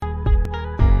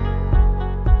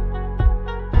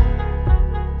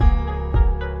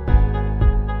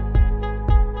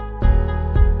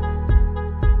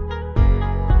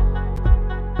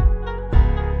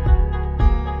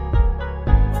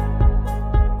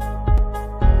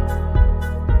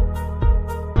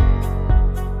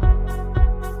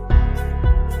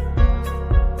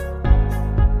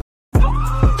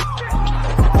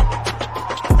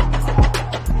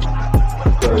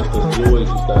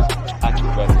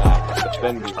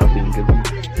defenders, I think,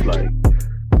 it's like.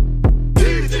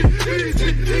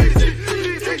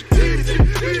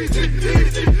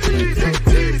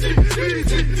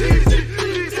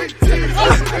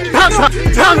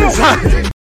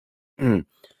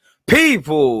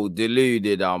 People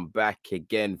deluded, I'm back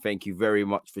again. Thank you very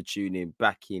much for tuning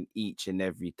back in each and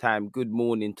every time. Good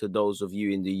morning to those of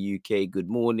you in the UK. Good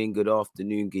morning, good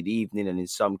afternoon, good evening, and in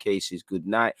some cases, good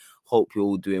night. Hope you're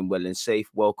all doing well and safe.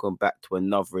 Welcome back to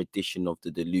another edition of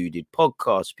the Deluded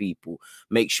Podcast, people.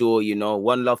 Make sure,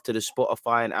 one love to the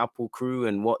Spotify and Apple crew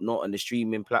and whatnot and the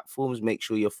streaming platforms. Make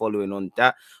sure you're following on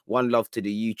that. One love to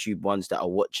the YouTube ones that are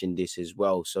watching this as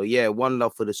well. So, yeah, one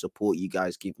love for the support you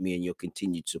guys give me and your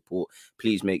continued support.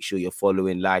 Please make sure you're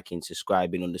following, liking,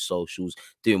 subscribing on the socials,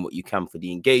 doing what you can for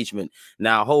the engagement.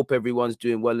 Now, I hope everyone's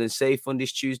doing well and safe on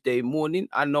this Tuesday morning.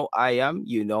 I know I am,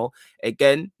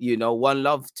 Again, one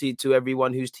love to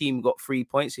everyone whose team got 3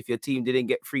 points. If your team didn't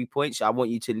get 3 points, I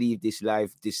want you to leave this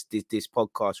this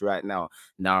podcast right now.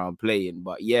 Now I'm playing.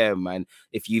 But yeah, man,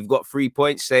 if you've got 3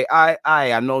 points, say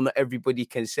I know not everybody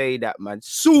can say that, man.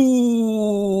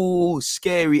 So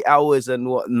scary hours and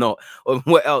whatnot. And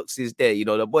what else is there?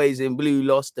 The boys in blue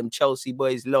lost, them Chelsea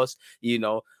boys lost,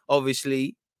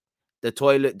 obviously. That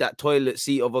toilet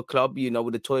seat of a club,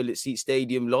 with the toilet seat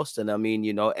stadium lost. And I mean,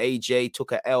 AJ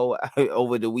took a L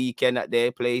over the weekend at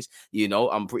their place.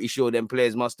 I'm pretty sure them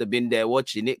players must have been there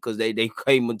watching it because they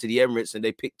came onto the Emirates and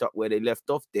they picked up where they left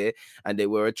off there and they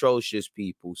were atrocious,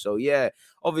 people. So, yeah,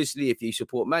 obviously, if you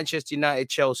support Manchester United,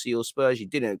 Chelsea or Spurs, you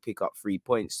didn't pick up 3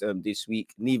 points this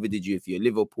week. Neither did you if you're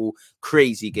Liverpool.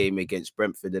 Crazy game against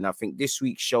Brentford. And I think this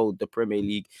week showed the Premier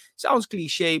League. Sounds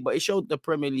cliche, but it showed the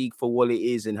Premier League for what it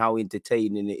is and how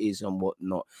entertaining it is and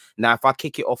whatnot. Now, if I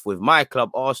kick it off with my club,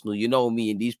 Arsenal, you know me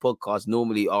in these podcasts,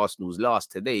 normally Arsenal's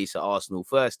last. Today, it's Arsenal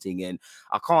first thing. And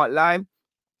I can't lie.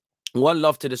 One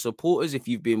love to the supporters. If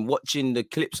you've been watching the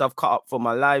clips I've cut up for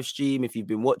my live stream, if you've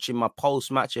been watching my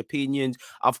post-match opinions,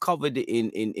 I've covered it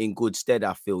in good stead,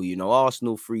 I feel.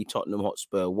 Arsenal 3, Tottenham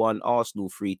Hotspur 1, Arsenal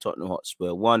 3, Tottenham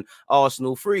Hotspur 1,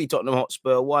 Arsenal 3, Tottenham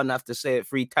Hotspur 1. I have to say it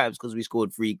 3 times because we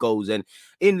scored 3 goals. And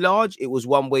in large, it was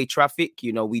one-way traffic.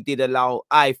 We did allow,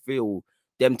 I feel,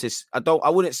 them to, I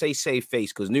wouldn't say save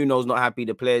face because Nuno's not happy,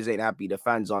 the players ain't happy, the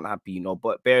fans aren't happy,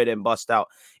 but Bear them bust out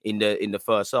in the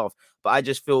first half. But I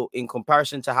just feel in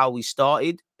comparison to how we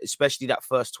started, especially that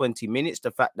first 20 minutes,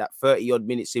 the fact that 30 odd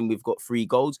minutes in, we've got 3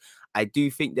 goals. I do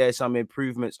think there's some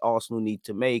improvements Arsenal need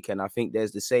to make. And I think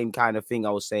there's the same kind of thing I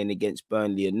was saying against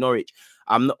Burnley and Norwich.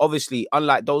 Obviously,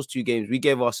 unlike those 2 games, we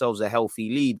gave ourselves a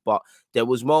healthy lead, but there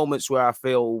was moments where I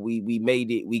feel we made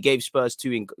it. We gave Spurs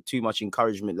too much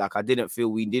encouragement. Like I didn't feel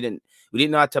we didn't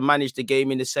know how to manage the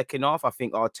game in the second half. I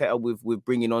think Arteta with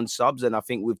bringing on subs, and I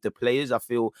think with the players, I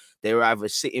feel they were either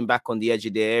sitting back on the edge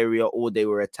of their area or they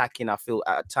were attacking. I feel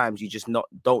at times you just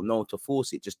don't know to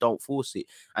force it. Just don't force it,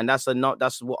 and that's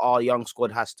what our young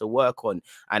squad has to work on.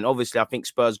 And obviously, I think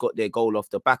Spurs got their goal off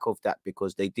the back of that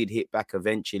because they did hit back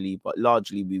eventually, but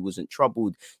largely we wasn't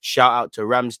troubled. Shout out to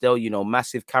Ramsdale,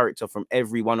 massive character from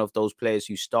every one of those players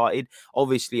who started.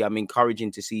 Obviously, I'm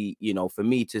encouraging to see, for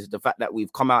me, to the fact that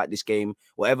we've come out of this game,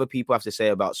 whatever people have to say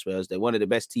about Spurs, they're one of the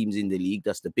best teams in the league.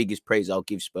 That's the biggest praise I'll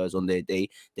give Spurs on their day.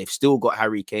 They've still got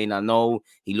Harry Kane. I know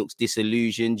he looks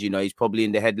disillusioned. He's probably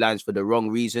in the headlines for the wrong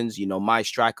reasons. My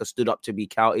striker stood up to be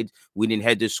counted, winning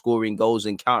headers, scoring goals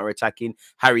and counter-attacking.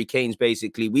 Harry Kane's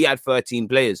basically, we had 13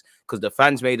 players because the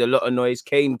fans made a lot of noise.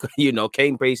 Kane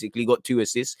basically got 2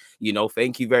 assists.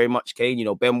 Thank you very much,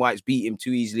 Kane. Ben White's beat him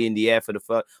too easily in the air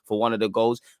for one of the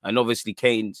goals. And obviously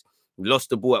Kane's lost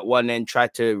the ball at one end,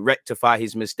 tried to rectify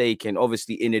his mistake, and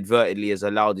obviously inadvertently has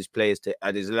allowed his players to,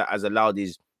 has allowed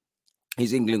his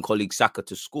England colleague Saka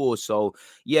to score. So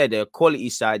yeah, their quality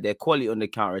side, their quality on the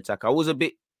counter-attack. I was a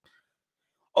bit,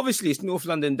 obviously it's North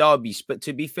London derbies, but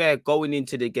to be fair, going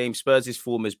into the game, Spurs'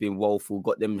 form has been woeful,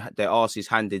 got them their arses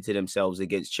handed to themselves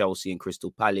against Chelsea and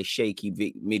Crystal Palace,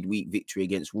 shaky midweek victory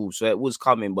against Wolves. So it was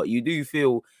coming, but you do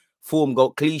feel form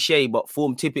got cliche, but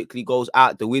form typically goes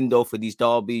out the window for these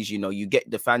derbies. You get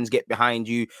the fans get behind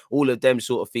you, all of them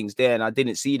sort of things there. And I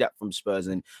didn't see that from Spurs.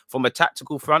 And from a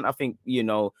tactical front, I think,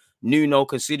 Nuno,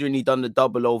 considering he done the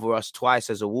double over us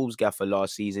twice as a Wolves gaffer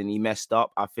last season, he messed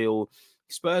up. I feel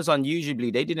Spurs, unusually,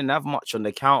 they didn't have much on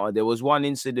the counter. There was one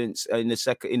incident in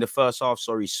the first half.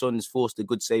 Sons forced a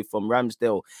good save from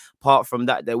Ramsdale. Apart from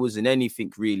that, there wasn't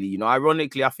anything really.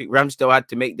 Ironically, I think Ramsdale had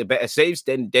to make the better saves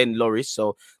than Lloris.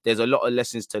 So there's a lot of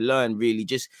lessons to learn, really.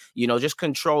 Just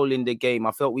controlling the game.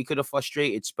 I felt we could have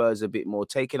frustrated Spurs a bit more,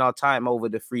 taking our time over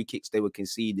the free kicks they were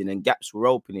conceding and gaps were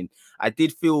opening. I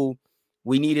did feel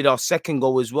we needed our second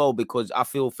goal as well, because I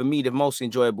feel for me the most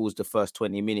enjoyable was the first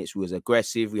 20 minutes. We was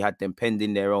aggressive. We had them penned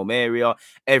in their own area.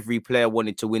 Every player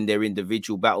wanted to win their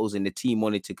individual battles, and the team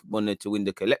wanted to win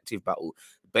the collective battle.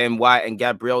 Ben White and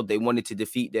Gabriel, they wanted to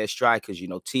defeat their strikers. You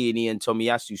know, Tierney and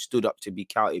Tomiyasu stood up to be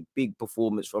counted. Big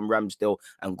performance from Ramsdale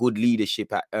and good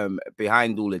leadership at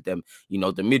behind all of them. You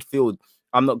know, the midfield,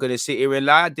 I'm not going to sit here and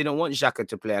lie. I didn't want Xhaka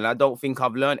to play, and I don't think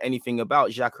I've learned anything about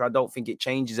Xhaka. I don't think it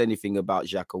changes anything about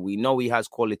Xhaka. We know he has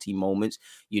quality moments.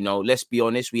 You know, let's be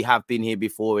honest. We have been here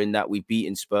before in that we've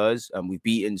beaten Spurs, and we've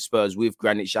beaten Spurs with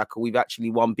Granit Xhaka. We've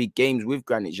actually won big games with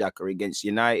Granit Xhaka against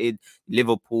United,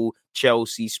 Liverpool,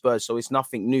 Chelsea, Spurs. So it's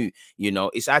nothing new. You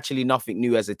know, it's actually nothing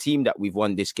new as a team that we've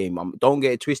won this game. Don't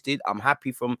get it twisted. I'm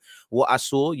happy from what I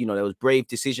saw. You know, there was brave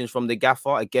decisions from the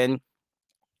gaffer. Again,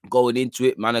 going into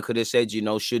it, man, I could have said, you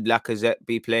know, should Lacazette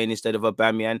be playing instead of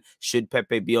Aubameyang? Should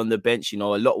Pepe be on the bench? You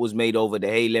know, a lot was made over the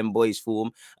Haaland boys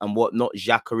form and whatnot.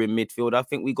 Xhaka in midfield. I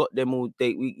think we got them all.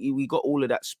 We got all of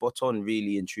that spot on,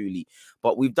 really and truly.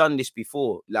 But we've done this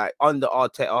before, like under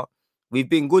Arteta. We've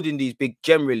been good in these big,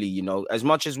 generally, you know, as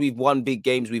much as we've won big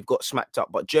games, we've got smacked up,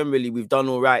 but generally we've done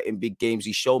all right in big games.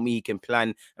 He showed me he can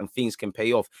plan and things can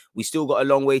pay off. We still got a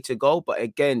long way to go, but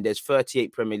again, there's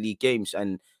 38 Premier League games,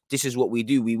 and this is what we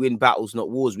do. We win battles, not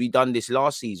wars. We done this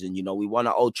last season. You know, we won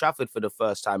at Old Trafford for the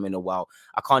first time in a while.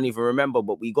 I can't even remember,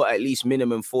 but we got at least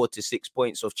minimum 4 to 6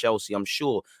 points of Chelsea, I'm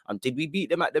sure. Did we beat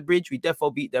them at the Bridge? We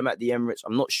definitely beat them at the Emirates.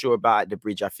 I'm not sure about at the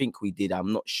Bridge. I think we did.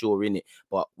 I'm not sure in it,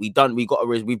 but we've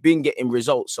been getting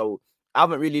results. So I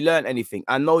haven't really learned anything.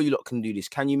 I know you lot can do this.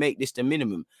 Can you make this the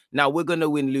minimum? Now we're gonna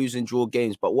win, lose, and draw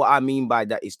games. But what I mean by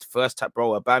that is the first tap,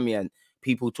 bro, Aubameyang.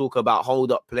 People talk about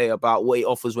hold up play, about what he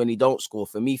offers when he don't score.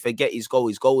 For me, forget his goal.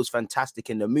 His goal was fantastic,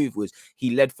 and the move was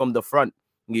he led from the front.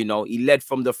 You know, he led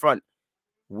from the front.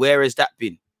 Where has that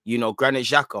been? You know, Granit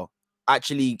Xhaka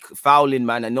actually fouling,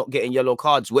 man, and not getting yellow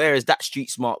cards. Where has that street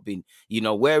smart been? You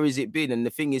know, where has it been? And the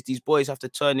thing is, these boys have to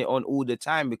turn it on all the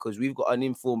time because we've got an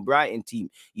informed Brighton team.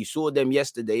 You saw them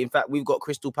yesterday. In fact, we've got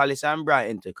Crystal Palace and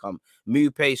Brighton to come.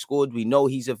 Mupé scored. We know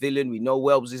he's a villain. We know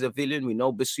Welbs is a villain. We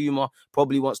know Basuma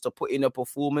probably wants to put in a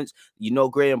performance. You know,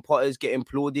 Graham Potter's getting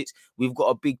plaudits. We've got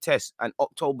a big test. And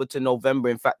October to November,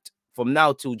 in fact, from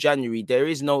now till January, there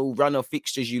is no run of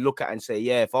fixtures you look at and say,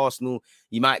 yeah, if Arsenal,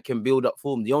 you might can build up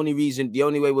form. The only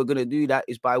way we're going to do that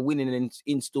is by winning and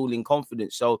installing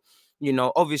confidence. So, you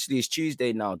know, obviously it's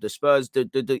Tuesday now. The Spurs,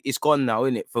 it's gone now,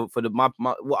 isn't it? For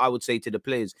what I would say to the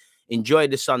players, enjoy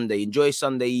the Sunday, enjoy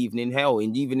Sunday evening, hell,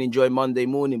 and even enjoy Monday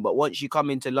morning. But once you come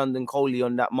into London Coley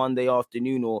on that Monday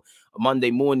afternoon or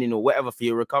Monday morning or whatever for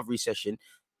your recovery session,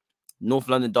 North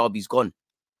London derby's gone.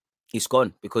 It's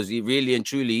gone because he really and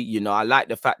truly, you know, I like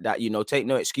the fact that, you know, take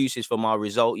no excuses from our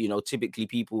result. You know, typically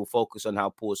people focus on how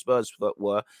poor Spurs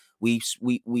were.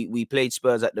 We played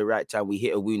Spurs at the right time. We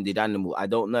hit a wounded animal. I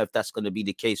don't know if that's going to be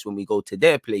the case when we go to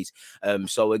their place.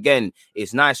 So again,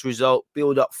 it's nice result,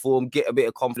 build up form, get a bit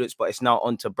of confidence, but it's now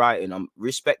on to Brighton.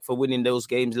 Respect for winning those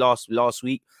games last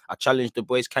week. I challenged the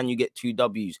boys. Can you get 2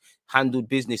 W's? Handled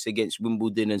business against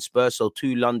Wimbledon and Spurs. So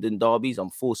 2 London derbies.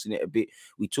 I'm forcing it a bit.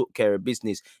 We took care of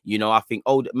business. You know, I think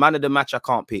man of the match I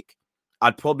can't pick.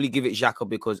 I'd probably give it Xhaka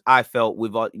because I felt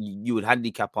with you would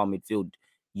handicap our midfield.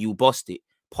 You bossed it.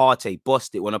 Partey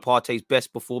bossed it. One of Partey's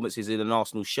best performances in an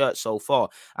Arsenal shirt so far.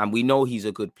 And we know he's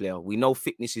a good player. We know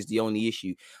fitness is the only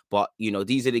issue. But, you know,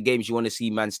 these are the games you want to see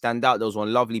man stand out. There was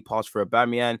one lovely pass for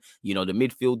Aubameyang. You know, the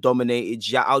midfield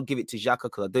dominated. I'll give it to Xhaka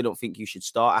because I don't think you should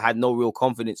start. I had no real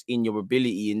confidence in your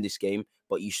ability in this game,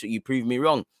 but you proved me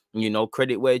wrong. You know,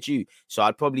 credit where due. So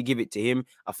I'd probably give it to him.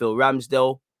 I feel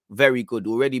Ramsdale, very good,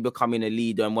 already becoming a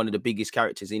leader and one of the biggest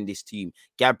characters in this team.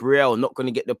 Gabriel, not going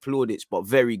to get the plaudits, but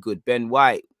very good. Ben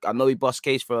White, I know he bust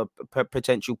case for a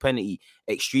potential penalty,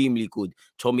 extremely good.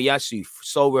 Tomiyasu,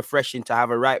 so refreshing to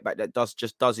have a right back that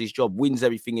just does his job, wins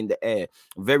everything in the air,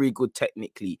 very good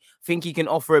technically. Think he can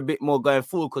offer a bit more going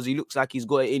forward because he looks like he's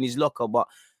got it in his locker, but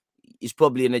it's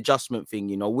probably an adjustment thing,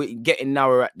 you know. We're getting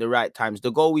narrow at the right times.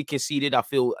 The goal we conceded, I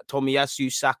feel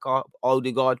Tomiyasu, Saka,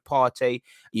 Odegaard, Partey,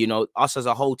 you know, us as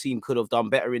a whole team could have done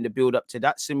better in the build-up to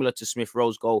that. Similar to Smith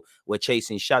Rowe's goal, we're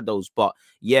chasing shadows. But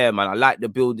yeah, man, I like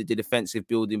the defensive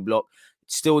building block.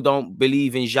 Still don't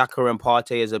believe in Xhaka and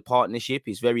Partey as a partnership.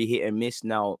 It's very hit and miss.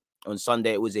 Now, on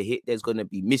Sunday, it was a hit. There's going to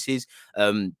be misses.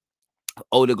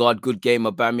 Odegaard, good game.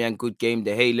 Aubameyang, good game.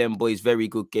 The Haaland boys, very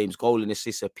good games. Goal and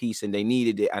assist apiece, and they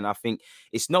needed it. And I think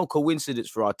it's no coincidence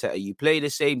for Arteta. You play the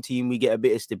same team, we get a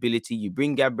bit of stability. You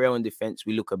bring Gabriel in defence,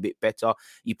 we look a bit better.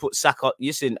 You put Saka.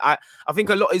 Listen, I think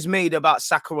a lot is made about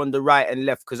Saka on the right and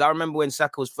left, because I remember when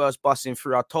Saka was first busting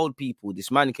through, I told people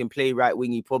this man can play right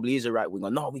wing. He probably is a right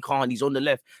winger. No, we can't. He's on the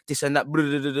left. This and that. Blah,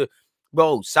 blah, blah, blah.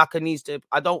 Bro, Saka needs to.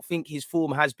 I don't think his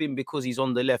form has been because he's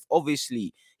on the left.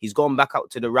 Obviously, he's gone back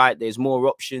out to the right. There's more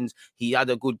options. He had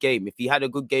a good game. If he had a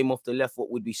good game off the left,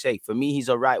 what would we say? For me, he's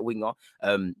a right winger.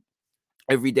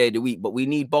 Every day of the week, but we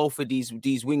need both of these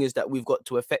wingers that we've got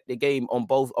to affect the game on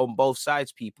both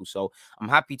sides, people. So I'm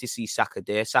happy to see Saka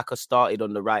there. Saka started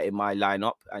on the right in my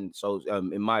lineup, and so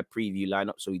in my preview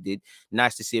lineup, so he did.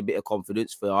 Nice to see a bit of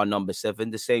confidence for our number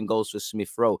 7. The same goes for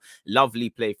Smith Rowe. Lovely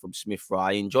play from Smith Rowe.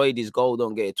 I enjoyed his goal.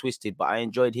 Don't get it twisted, but I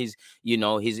enjoyed his,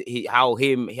 how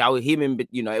him and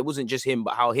it wasn't just him,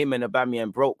 but how him and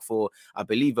Aubameyang broke for, I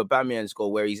believe, Aubameyang's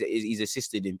goal where he's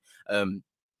assisted him.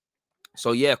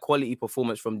 So yeah, quality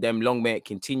performance from them. Long may it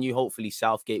continue. Hopefully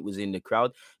Southgate was in the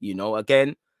crowd.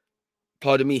 Again,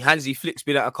 pardon me, Hansi Flick's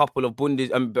been at a couple of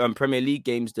Premier League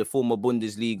games. The former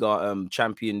Bundesliga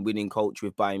champion winning coach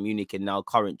with Bayern Munich, and now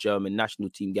current German national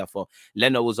team gaffer.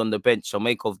 Leno was on the bench, so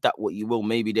make of that what you will.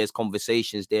 Maybe there's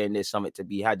conversations there and there's something to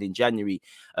be had in January.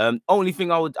 Only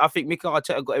thing I think Mikel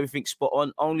Arteta got everything spot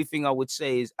on. Only thing I would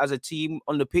say is, as a team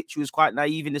on the pitch, was quite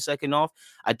naive in the second half.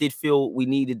 I did feel we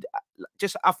needed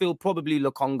I feel probably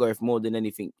Lokonga, if more than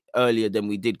anything, earlier than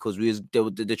we did, because the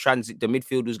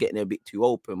midfield was getting a bit too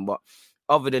open. But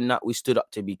other than that, we stood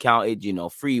up to be counted.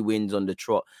 3 wins on the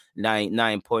trot,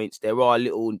 9 points. There are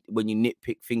little, when you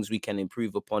nitpick, things we can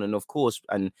improve upon, and of course,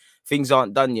 and things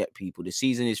aren't done yet, people. The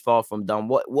season is far from done.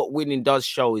 What winning does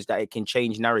show is that it can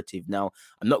change narrative. Now,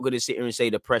 I'm not going to sit here and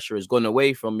say the pressure has gone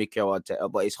away from Mikel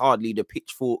Arteta, but it's hardly the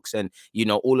pitchforks, and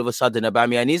all of a sudden,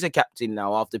 Aubameyang is a captain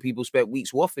now after people spent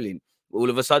weeks waffling. All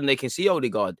of a sudden, they can see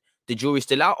Odegaard. The jury's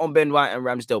still out on Ben White and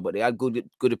Ramsdale, but they had good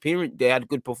appearance. They had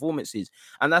good performances.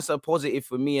 And that's a positive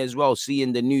for me as well,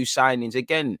 seeing the new signings.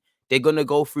 Again, they're going to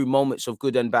go through moments of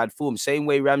good and bad form. Same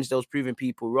way Ramsdale's proving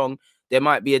people wrong. There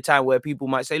might be a time where people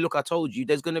might say, look, I told you.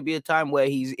 There's going to be a time where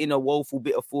he's in a woeful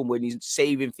bit of form, when he's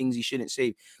saving things he shouldn't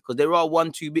save. Because there are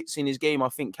 1-2 bits in his game I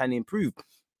think can improve.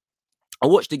 I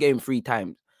watched the game 3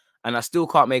 times, and I still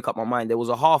can't make up my mind. There was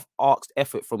a half-arced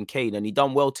effort from Kane, and he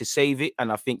done well to save it.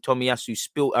 And I think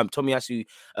Tomiyasu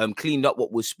cleaned up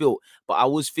what was spilt. But I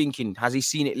was thinking, has he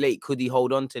seen it late? Could he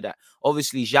hold on to that?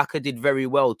 Obviously, Xhaka did very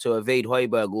well to evade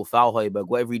Højbjerg or foul Højbjerg.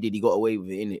 Whatever he did, he got away with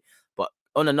it, innit? But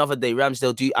on another day,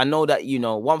 Ramsdale, I know that,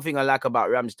 one thing I like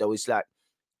about Ramsdale is, like,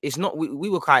 it's not, we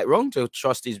were quite wrong to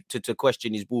trust to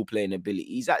question his ball playing ability.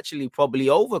 He's actually probably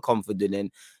overconfident,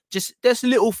 and just there's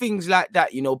little things like that.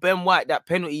 Ben White, that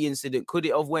penalty incident, could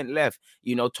it have went left?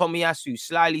 Tomiyasu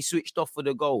slyly switched off for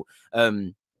the goal.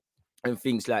 And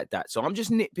things like that. So I'm just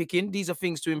nitpicking. These are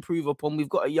things to improve upon. We've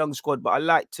got a young squad, but I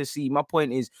like to see, my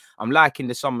point is, I'm liking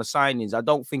the summer signings. I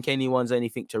don't think anyone's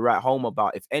anything to write home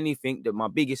about. If anything, that my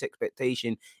biggest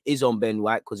expectation is on Ben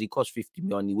White, because he cost 50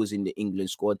 million. He was in the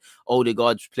England squad.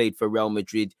 Odegaard's played for Real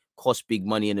Madrid, cost big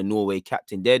money, and a Norway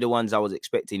captain. They're the ones I was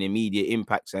expecting immediate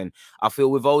impacts. And I feel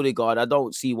with Odegaard, I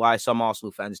don't see why some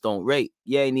Arsenal fans don't rate.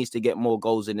 Yeah, he needs to get more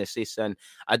goals and assists. And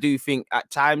I do think at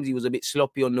times he was a bit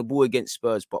sloppy on the ball against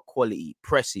Spurs, but quality,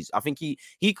 presses. I think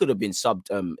he could have been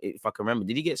subbed, if I can remember.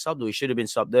 Did he get subbed, or he should have been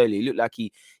subbed early? It looked like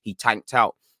he tanked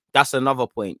out. That's another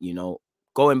point,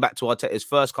 Going back to Arteta's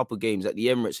first couple of games at the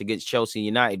Emirates against Chelsea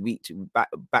United,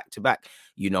 back to back,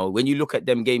 when you look at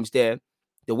them games there,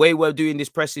 the way we're doing this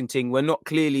pressing thing, we're not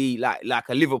clearly like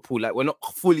a Liverpool. Like, we're not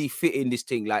fully fitting this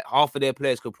thing. Like, half of their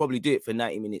players could probably do it for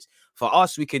 90 minutes. For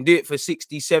us, we can do it for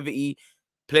 60, 70.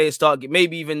 Players start,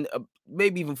 maybe even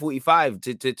 45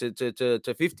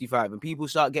 to 55, and people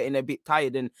start getting a bit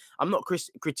tired. And I'm not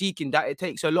critiquing that. It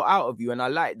takes a lot out of you, and I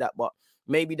like that. But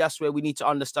maybe that's where we need to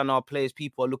understand our players.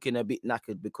 People are looking a bit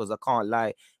knackered, because I can't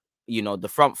lie, the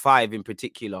front 5 in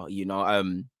particular,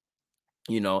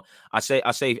 I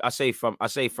say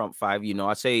front 5.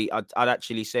 I'd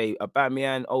actually say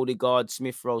Aubameyang, Odegaard,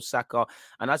 Smith Rowe, Saka,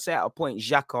 and I'd say at a point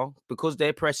Xhaka, because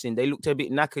they're pressing. They looked a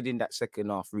bit knackered in that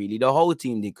second half. Really, the whole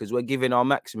team did, because we're giving our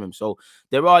maximum. So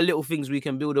there are little things we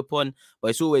can build upon, but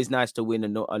it's always nice to win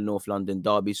a North London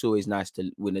derby. It's always nice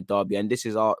to win a derby, and this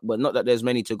is not that there's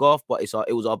many to go off, but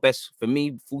it was our best, for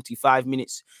me, 45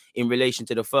 minutes in relation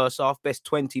to the first half. Best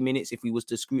 20 minutes if we was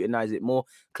to scrutinize it more.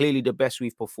 Clearly the best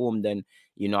we've performed. Then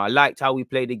I liked how we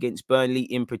played against Burnley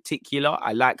in particular.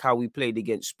 I like how we played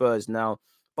against Spurs. Now,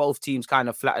 both teams kind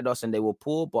of flattered us and they were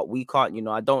poor, but we can't,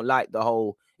 I don't like the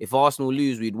whole, If Arsenal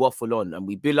lose, we'd waffle on, and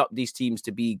we build up these teams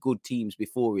to be good teams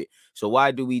before it. So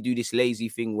why do we do this lazy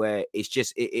thing where it's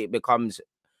just it becomes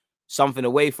something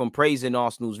away from praising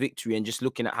Arsenal's victory and just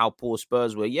looking at how poor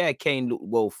Spurs were? Yeah, Kane looked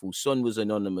woeful. Son was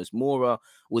anonymous. Mora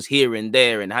was here and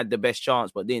there and had the best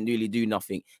chance, but didn't really do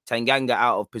nothing. Tanganga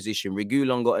out of position.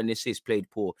 Reguilon got an assist, played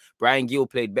poor. Brian Gill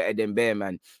played better than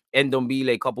Bearman.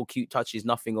 Ndombele, couple cute touches,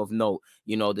 nothing of note.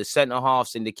 You know, the centre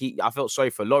halves and the key. I felt sorry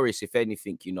for Lloris, if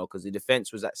anything, you know, because the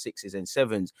defence was at 6s and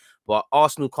 7s. But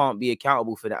Arsenal can't be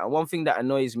accountable for that. And one thing that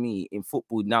annoys me in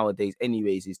football nowadays,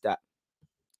 anyways, is that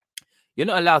you're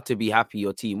not allowed to be happy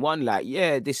your team. One, like,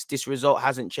 yeah, this result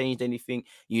hasn't changed anything.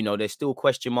 You know, there's still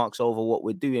question marks over what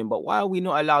we're doing. But why are we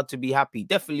not allowed to be happy?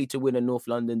 Definitely to win a North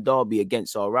London derby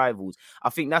against our rivals. I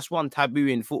think that's one taboo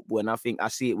in football. And I think I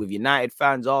see it with United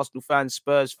fans, Arsenal fans,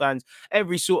 Spurs fans,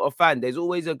 every sort of fan. There's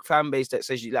always a fan base that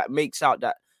says, like, makes out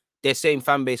that their same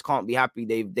fan base can't be happy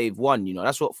they've won. You know,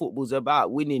 that's what football's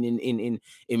about. Winning in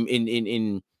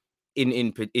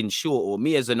short. Or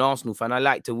me as an Arsenal fan, I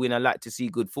like to win. I like to see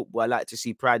good football. I like to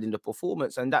see pride in the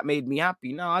performance, and that made me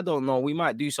happy. Now I don't know, we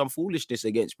might do some foolishness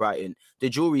against Brighton. The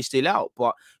jury's still out,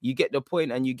 but you get the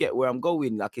point and you get where I'm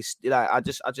going. Like, it's like I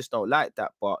just don't like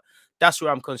that. But that's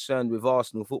where I'm concerned with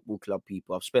Arsenal Football Club,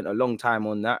 people. I've spent a long time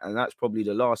on that, and that's probably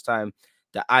the last time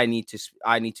that I need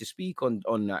to speak on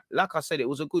that. Like I said, it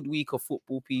was a good week of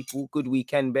football, people. Good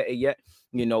weekend, better yet.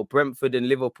 You know, Brentford and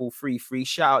Liverpool 3-3.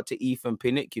 Shout out to Ethan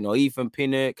Pinnock. You know, Ethan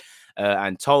Pinnock,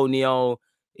 Antonio,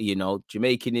 you know,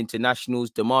 Jamaican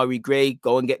internationals, Damari Gray,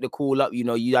 go and get the call up. You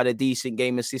know, you had a decent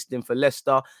game assisting for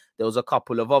Leicester. There was a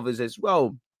couple of others as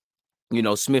well. You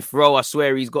know, Smith Rowe, I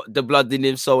swear he's got the blood in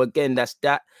him. So again, that's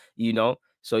that, you know.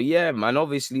 So yeah, man,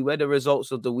 obviously where the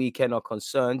results of the weekend are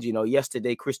concerned, you know,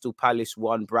 yesterday Crystal Palace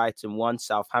 1, Brighton 1,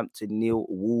 Southampton 0,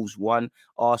 Wolves 1,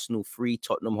 Arsenal 3,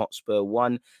 Tottenham Hotspur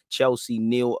 1, Chelsea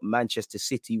 0, Manchester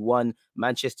City 1,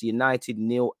 Manchester United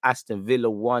 0, Aston Villa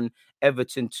 1,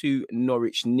 Everton 2,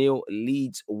 Norwich 0,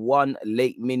 Leeds 1,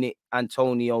 late minute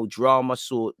Antonio drama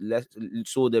saw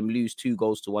them lose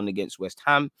 2-1 against West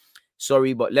Ham.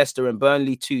 Sorry, but Leicester and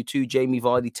Burnley 2-2. Jamie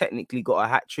Vardy technically got a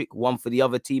hat-trick, 1 for the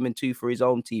other team and 2 for his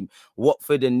own team.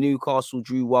 Watford and Newcastle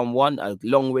drew 1-1. A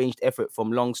long-ranged effort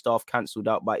from Longstaff cancelled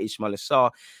out by Ismail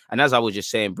Assar. And as I was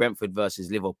just saying, Brentford versus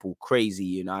Liverpool, crazy,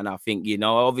 you know. And I think, you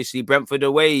know, obviously Brentford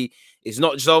away is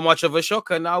not so much of a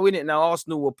shocker now, innit? Now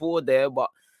Arsenal were poor there,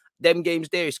 but them games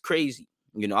there is crazy.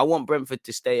 You know, I want Brentford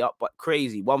to stay up, but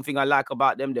crazy. One thing I like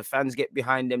about them, the fans get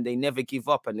behind them. They never give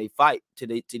up and they fight to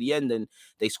the end. And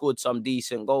they scored some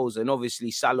decent goals. And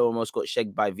obviously, Salah almost got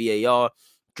shagged by VAR.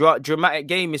 Dramatic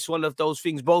game. It's one of those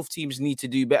things. Both teams need to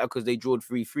do better because they drawed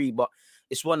 3-3. But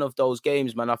it's one of those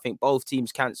games, man. I think both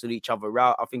teams cancelled each other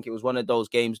out. I think it was one of those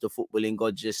games the footballing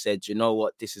god just said, you know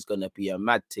what, this is going to be a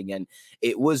mad thing. And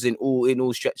it was in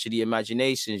all stretch of the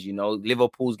imaginations, you know.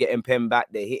 Liverpool's getting pen back.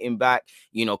 They're hitting back.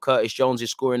 You know, Curtis Jones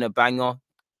is scoring a banger.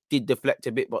 Did deflect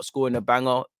a bit, but scoring a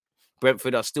banger.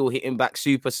 Brentford are still hitting back.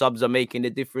 Super subs are making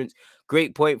the difference.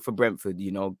 Great point for Brentford.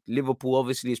 You know, Liverpool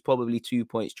obviously is probably 2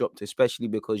 points dropped, especially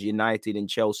because United and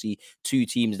Chelsea, 2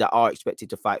 teams that are expected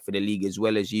to fight for the league as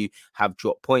well as you, have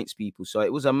dropped points, people. So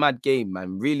it was a mad game,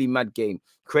 man. Really mad game.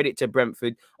 Credit to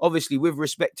Brentford. Obviously, with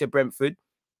respect to Brentford,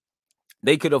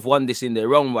 they could have won this in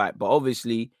their own right, but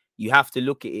obviously you have to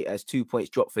look at it as 2 points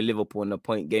dropped for Liverpool and a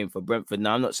point game for Brentford.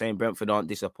 Now, I'm not saying Brentford aren't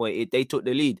disappointed. They took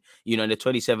the lead, you know, in the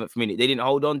 27th minute. They didn't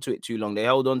hold on to it too long. They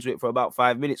held on to it for about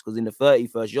 5 minutes because in the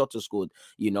 31st, Jota scored.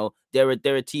 You know, they're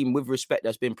a team with respect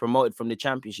that's been promoted from the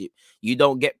Championship. You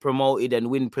don't get promoted and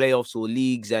win playoffs or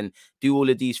leagues and do all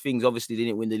of these things. Obviously, they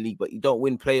didn't win the league, but you don't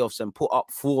win playoffs and put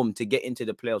up form to get into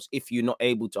the playoffs if you're not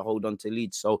able to hold on to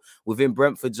leads. So within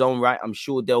Brentford's own right, I'm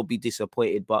sure they'll be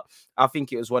disappointed, but I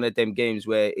think it was one of them games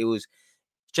where it was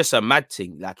just a mad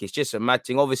thing. Like, it's just a mad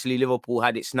thing. Obviously, Liverpool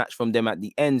had it snatched from them at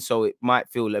the end, so it might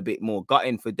feel a bit more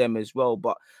gutting for them as well.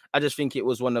 But I just think it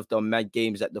was one of the mad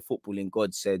games that the footballing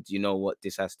god said, you know what,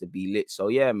 this has to be lit. So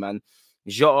yeah, man.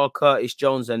 Jota, Curtis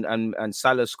Jones, and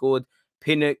Salah scored.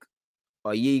 Pinnock,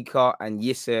 Oyeka, and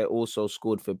Yisse also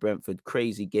scored for Brentford.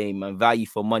 Crazy game, man. Value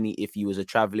for money if you was a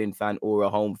traveling fan or a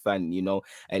home fan, you know.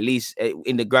 At least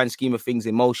in the grand scheme of things,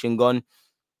 emotion gone.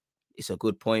 It's a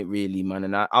good point, really, man.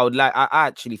 And I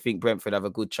actually think Brentford have a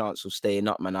good chance of staying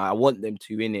up, man. I want them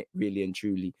to win it, really and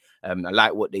truly. I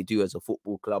like what they do as a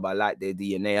football club. I like their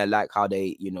DNA. I like how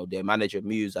they, you know, their manager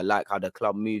moves. I like how the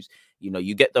club moves. You know,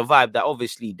 you get the vibe that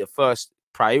obviously the first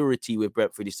priority with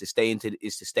Brentford is to stay in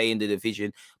the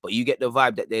division, but you get the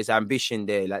vibe that there's ambition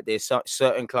there. Like, there's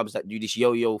certain clubs that do this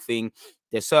yo-yo thing.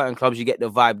 There's certain clubs you get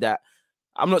the vibe that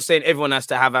I'm not saying everyone has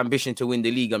to have ambition to win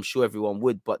the league. I'm sure everyone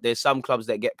would, but there's some clubs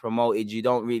that get promoted. You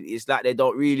don't really, it's like they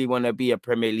don't really want to be a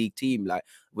Premier League team. Like,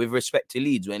 with respect to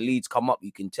Leeds, when Leeds come up,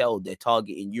 you can tell they're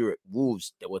targeting Europe.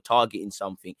 Wolves, they were targeting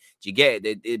something. Do you get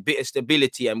it? A bit of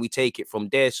stability, and we take it from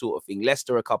there, sort of thing.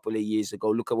 Leicester a couple of years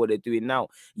ago, look at what they're doing now,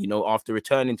 after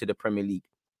returning to the Premier League.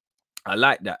 I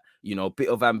like that, bit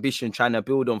of ambition, trying to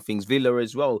build on things. Villa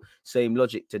as well, same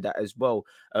logic to that as well.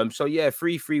 So yeah,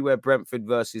 3-3 where Brentford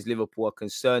versus Liverpool are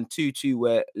concerned, 2-2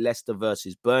 where Leicester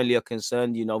versus Burnley are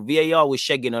concerned. VAR was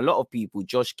shagging a lot of people.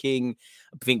 Josh King,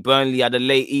 I think Burnley had a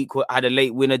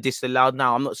late winner disallowed.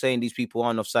 Now, I'm not saying these people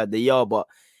aren't offside the yard, but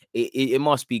it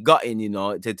must be gutting,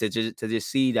 to just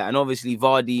see that. And obviously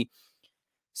Vardy,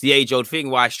 it's the age-old thing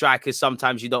why strikers,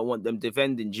 sometimes you don't want them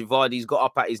defending. Vardy's got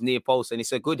up at his near post and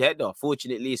it's a good header.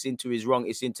 Fortunately, it's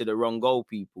into the wrong goal,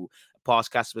 people.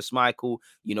 Past Kasper Schmeichel,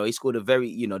 he scored a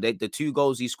very, the 2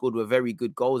 goals he scored were very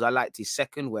good goals. I liked his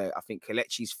second where I think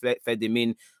Kelechi's fed him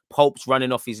in. Pope's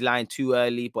running off his line too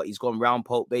early, but he's gone round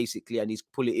Pope basically, and he's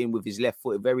pulled it in with his left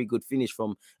foot. A very good finish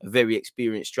from a very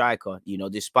experienced striker.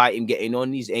 Despite him getting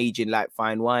on, he's aging like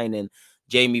fine wine. And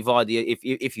Jamie Vardy,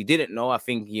 if you didn't know, I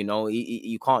think,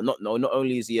 you can't not know. Not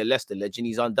only is he a Leicester legend,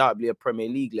 he's undoubtedly a Premier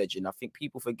League legend. I think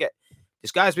people forget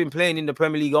this guy's been playing in the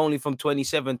Premier League only from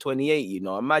 27, 28.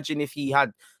 Imagine if he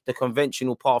had the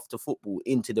conventional path to football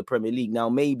into the Premier League. Now,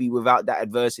 maybe without that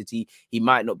adversity, he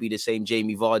might not be the same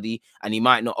Jamie Vardy, and he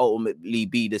might not ultimately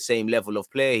be the same level of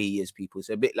player he is, people. It's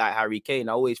a bit like Harry Kane.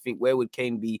 I always think, where would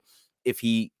Kane be if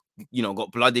he,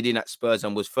 got blooded in at Spurs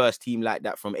and was first team like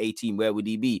that from 18? Where would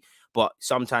he be? But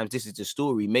sometimes this is the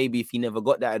story. Maybe if he never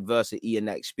got that adversity and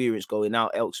that experience going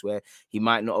out elsewhere, he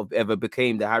might not have ever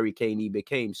became the Harry Kane he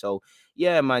became. So,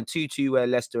 yeah, man, 2-2 where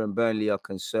Leicester and Burnley are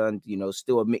concerned.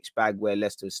 Still a mixed bag where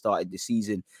Leicester started the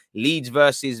season. Leeds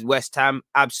versus West Ham,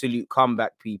 absolute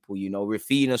comeback, people.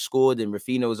 Raphinha scored, and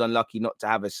Raphinha was unlucky not to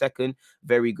have a second.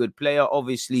 Very good player,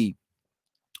 obviously.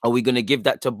 Are we going to give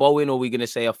that to Bowen, or are we going to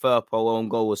say a Firpo own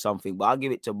goal or something? But I'll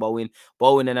give it to Bowen.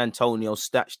 Bowen and Antonio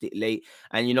stashed it late.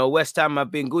 And, West Ham have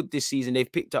been good this season.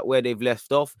 They've picked up where they've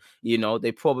left off.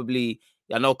 They probably...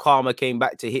 I know Karma came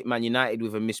back to hit Man United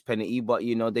with a missed penalty, but,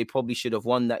 they probably should have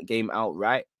won that game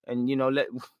outright. And,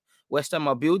 West Ham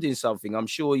are building something. I'm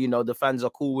sure, the fans are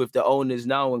cool with the owners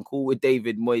now and cool with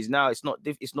David Moyes now. It's not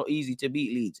easy to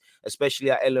beat Leeds, especially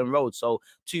at Ellen Road. So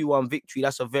 2-1 victory,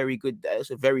 that's a very good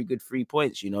 3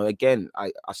 points. Again,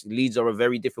 I Leeds are a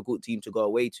very difficult team to go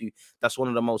away to. That's one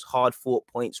of the most hard-fought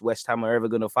points West Ham are ever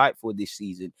going to fight for this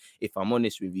season, if I'm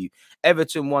honest with you.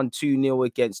 Everton won 2-0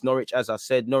 against Norwich. As I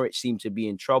said, Norwich seemed to be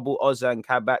in trouble. Ozan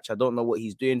Kabak, I don't know what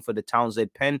he's doing for the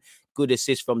Townsend pen. Good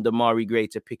assist from Damari Gray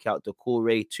to pick out the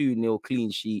Corey. 2-0 clean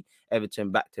sheet.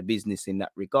 Everton back to business in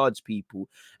that regards, people.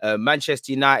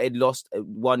 Manchester United lost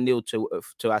 1-0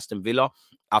 to Aston Villa.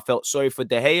 I felt sorry for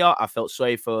De Gea. I felt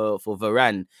sorry for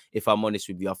Varane, if I'm honest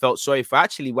with you. I felt sorry for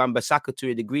actually Wan-Bissaka to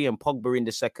a degree, and Pogba in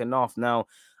the second half. Now,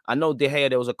 I know De Gea,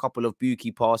 there was a couple of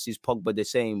bookie passes, Pogba the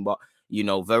same, but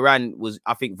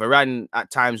I think Varane at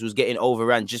times was getting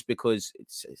overrun just because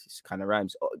it's kind of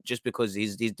rhymes, just because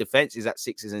his defense is at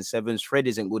 6s and 7s. Fred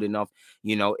isn't good enough.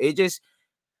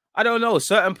 I don't know.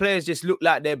 Certain players just look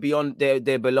like they're beyond,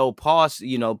 they're below pass.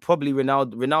 Probably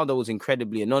Ronaldo was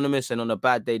incredibly anonymous, and on a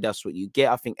bad day, that's what you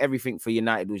get. I think everything for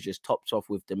United was just topped off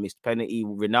with the missed penalty.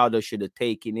 Ronaldo should have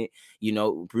taken it.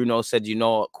 Bruno said,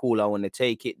 cool, I want to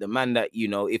take it. The man that,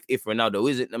 if Ronaldo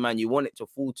isn't the man you want it to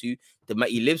fall to,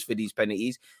 he lives for these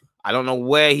penalties. I don't know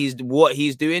what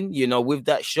he's doing, with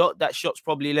that shot. That shot's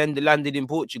probably landed in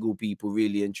Portugal, people,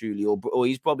 really and truly, or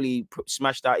he's probably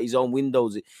smashed out his own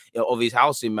windows of his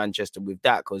house in Manchester with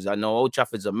that. Because I know Old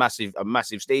Trafford's a massive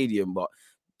stadium, but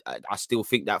I still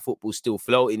think that football's still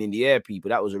floating in the air, people.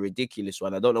 That was a ridiculous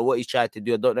one. I don't know what he's tried to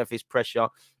do. I don't know if it's pressure.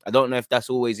 I don't know if that's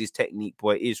always his technique,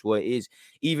 but it is what it is.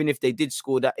 Even if they did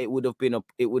score that, it would have been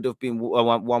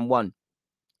 1-1.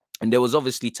 And there was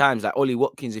obviously times like Ollie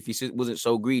Watkins, if he wasn't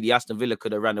so greedy, Aston Villa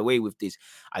could have ran away with this.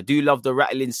 I do love the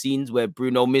rattling scenes where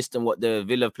Bruno missed and what the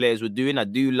Villa players were doing. I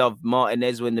do love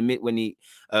Martinez when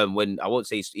I won't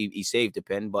say he saved the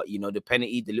pen, but the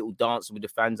penalty, the little dance with the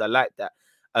fans. I like that.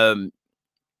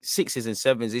 6s and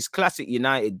 7s. It's classic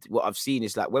United. What I've seen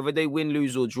is like whether they win,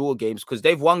 lose, or draw games, because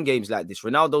they've won games like this.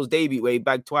 Ronaldo's debut where he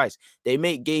bagged twice. They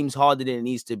make games harder than it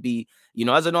needs to be.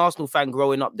 As an Arsenal fan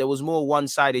growing up, there was more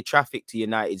one-sided traffic to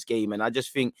United's game, and I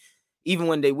just think even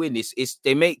when they win,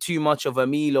 they make too much of a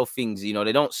meal of things. They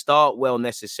don't start well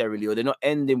necessarily, or they're not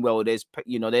ending well. They're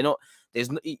not.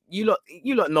 You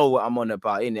lot know what I'm on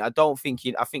about, innit?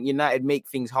 I think United make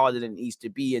things harder than it needs to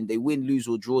be, and they win, lose,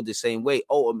 or draw the same way,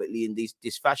 ultimately in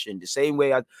this fashion. The same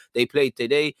way they played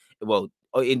today. Well,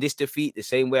 in this defeat, the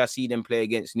same way I see them play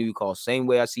against Newcastle, same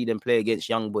way I see them play against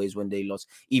Young Boys when they lost,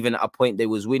 even at a point they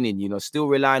was winning, you know, still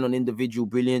relying on individual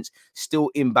brilliance, still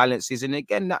imbalances. And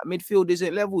again, that midfield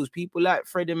isn't levels. People like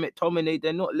Fred and McTominay,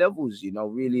 they're not levels, you know,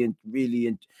 really and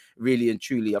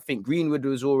truly. I think Greenwood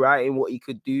was all right in what he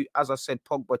could do. As I said,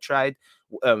 Pogba tried.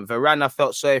 Varane, I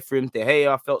felt sorry for him. De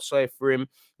Gea, I felt sorry for him.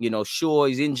 You know, Shaw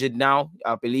is injured now,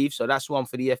 I believe. So that's one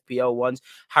for the FPL ones.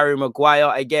 Harry Maguire,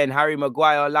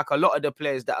 like a lot of the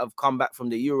players that have come back from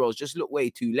the Euros, just look way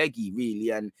too leggy, really.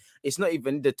 And it's not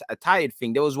even a tired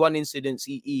thing. There was one incident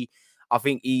I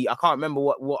can't remember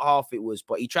what half it was,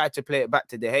 but he tried to play it back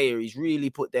to De Gea. He's really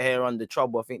put De Gea under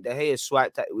trouble. I think De Gea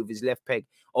swiped at it with his left peg.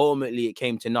 Ultimately, it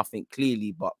came to nothing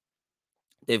clearly, but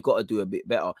they've got to do a bit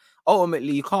better.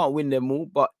 Ultimately, you can't win them all,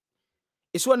 but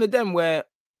it's one of them where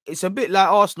it's a bit like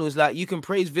Arsenal. It's like you can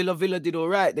praise Villa. Villa did all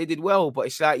right. They did well, but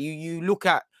it's like you look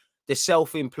at the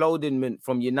self-implodement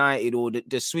from United or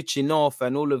the switching off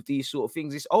and all of these sort of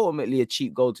things. It's ultimately a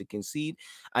cheap goal to concede,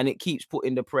 and it keeps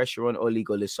putting the pressure on Ole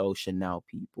Gunnar Solskjaer now,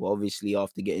 people. Obviously,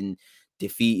 after getting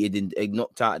defeated and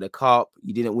knocked out of the cup,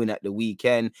 you didn't win at the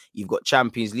weekend. You've got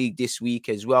Champions League this week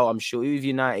as well. I'm sure who've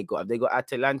United got? Have they got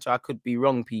Atalanta? I could be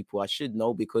wrong, people. I should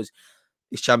know because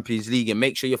it's Champions League. And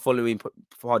make sure you're following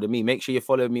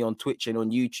me on Twitch and on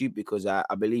YouTube, because I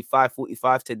believe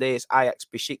 5:45 today is Ajax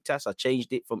Besiktas. I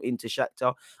changed it from Inter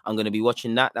Shakhtar. I'm going to be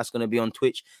watching that. That's going to be on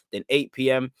Twitch. Then 8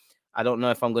 p.m. I don't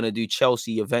know if I'm going to do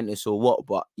Chelsea, Juventus or what,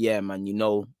 but yeah, man,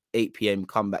 8 p.m.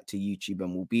 come back to YouTube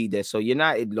and we'll be there. So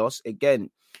United lost again.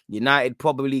 United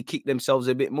probably kicked themselves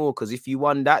a bit more, because if you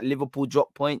won that, Liverpool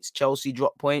dropped points, Chelsea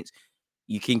dropped points.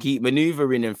 You can keep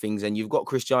maneuvering and things, and you've got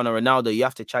Cristiano Ronaldo. You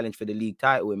have to challenge for the league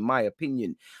title, in my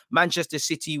opinion. Manchester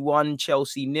City 1,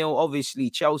 Chelsea 0. Obviously,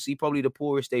 Chelsea probably the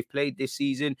poorest they've played this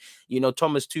season.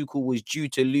 Thomas Tuchel was due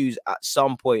to lose at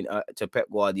some point to Pep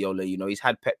Guardiola. He's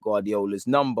had Pep Guardiola's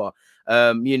number.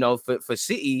 For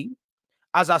City,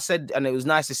 as I said, and it was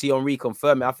nice to see Henry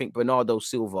confirm it, I think Bernardo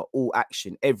Silva, all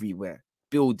action everywhere.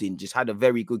 Building, just had a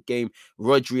very good game.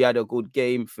 Rodri had a good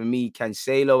game. For me,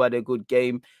 Cancelo had a good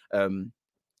game.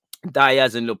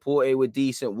 Diaz and Laporte were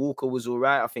decent. Walker was all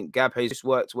right. I think Gab has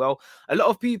worked well. A lot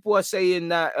of people are saying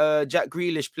that Jack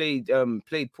Grealish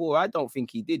played poor. I don't think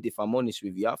he did, if I'm honest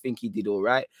with you. I think he did all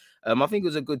right. I think it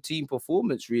was a good team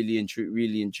performance, really and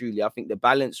truly. I think the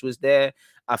balance was there.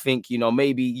 I think,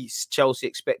 maybe Chelsea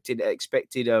expected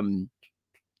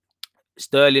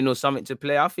Sterling or something to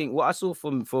play. I think what I saw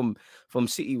from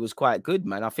City was quite good,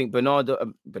 man. I think Kevin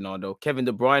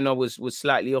De Bruyne was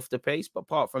slightly off the pace, but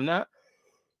apart from that,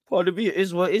 part of it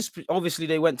is what is. Obviously,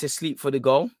 they went to sleep for the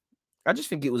goal. I just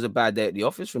think it was a bad day at the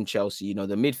office from Chelsea.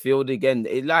 The midfield again.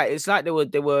 It's like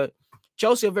they were.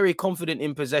 Chelsea are very confident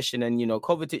in possession, and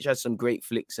Kovacic has some great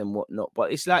flicks and whatnot.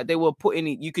 But it's like they were putting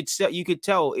it. You could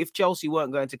tell if Chelsea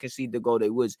weren't going to concede the goal,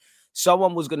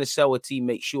 someone was going to sell a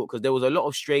teammate short, because there was a lot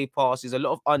of stray passes, a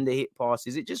lot of underhit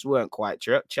passes. It just weren't quite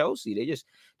Chelsea.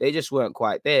 They just weren't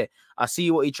quite there. I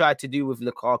see what he tried to do with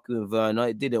Lukaku and Werner.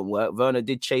 It didn't work. Werner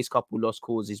did chase a couple lost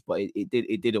causes, but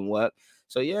it didn't work.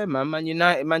 So yeah, Man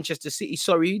United, Manchester City,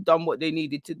 done what they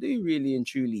needed to do, really and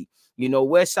truly.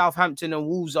 Where Southampton and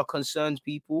Wolves are concerned,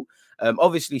 people.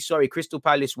 Obviously, Crystal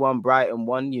Palace won, Brighton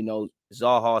won.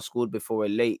 Zaha scored before a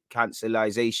late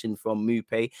cancellation from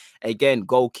Mupé. Again,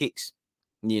 goal kicks.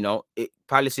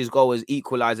 Palace's goal was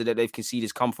equalizer that they've conceded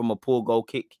has come from a poor goal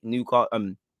kick.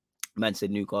 Man said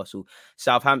Newcastle.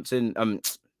 Southampton.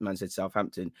 Man said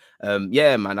Southampton.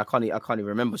 Yeah, man. I can't even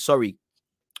remember. Sorry.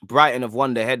 Brighton have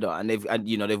won the header, and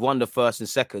they've won the first and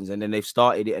seconds, and then they've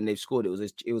started it and they've scored.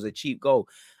 It was a cheap goal,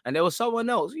 and there was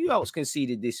someone else. Who else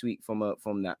conceded this week from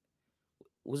that?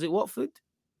 Was it Watford?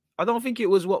 I don't think it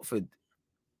was Watford,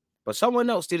 but someone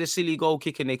else did a silly goal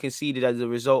kick and they conceded as a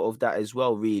result of that as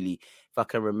well. Really, if I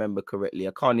can remember correctly,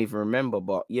 I can't even remember.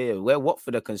 But yeah, where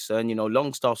Watford are concerned,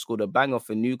 Longstaff scored a banger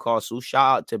for Newcastle.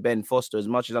 Shout out to Ben Foster. As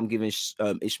much as I'm giving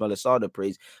Ismail Assar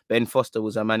praise, Ben Foster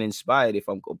was a man inspired, if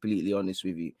I'm completely honest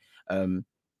with you.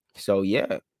 So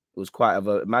yeah, it was quite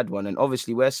a mad one. And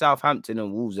obviously, where Southampton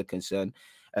and Wolves are concerned,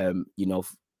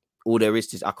 all there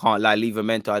is I can't lie,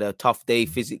 Livramento had a tough day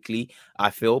physically,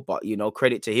 I feel, but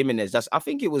credit to Jimenez. I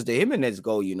think it was the Jimenez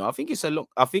goal. I think it's a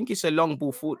long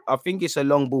ball forward. I think it's a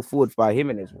long ball forward by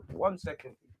Jimenez. 1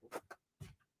 second.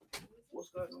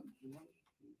 What's going on?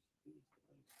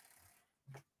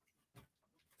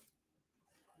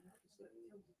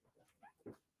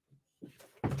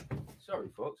 Sorry,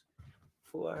 folks.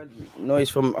 I thought I had noise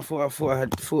from. I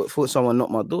thought someone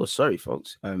knocked my door. Sorry,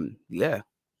 folks. Yeah.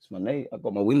 It's my neighbor. I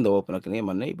got my window open. I can hear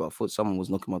my neighbor. I thought someone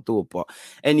was knocking my door. But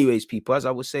anyways, people, as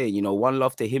I was saying, one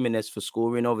love to Jimenez for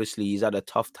scoring. Obviously, he's had a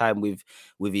tough time with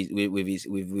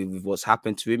what's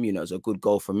happened to him. It's a good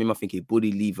goal from him. I think he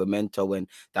bullied Livramento, and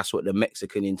that's what the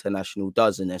Mexican international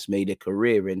does, and that's made a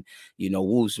career. And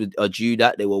Wolves are due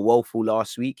that. They were woeful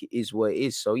last week. It is what it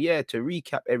is. So yeah, to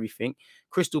recap everything.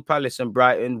 Crystal Palace and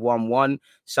Brighton 1-1.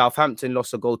 Southampton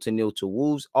lost a goal to 0 to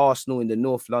Wolves. Arsenal in the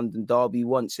North London derby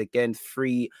once again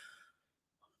 3.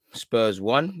 Spurs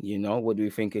 1. What do we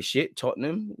think of shit?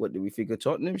 Tottenham. What do we think of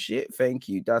Tottenham? Shit. Thank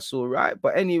you. That's all right.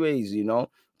 But anyways,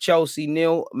 Chelsea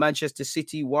 0, Manchester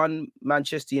City 1,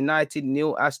 Manchester United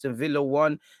 0, Aston Villa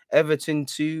 1, Everton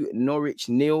 2, Norwich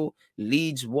 0,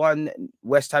 Leeds 1,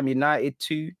 West Ham United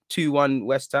 2, 2-1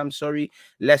 West Ham, sorry.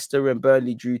 Leicester and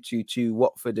Burnley drew 2-2,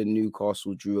 Watford and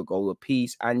Newcastle drew a goal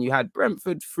apiece, and you had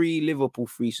Brentford 3, Liverpool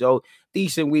 3. So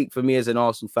decent week for me as an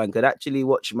Arsenal fan. Could actually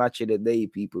watch Match of the Day,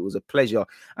 people. It was a pleasure.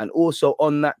 And also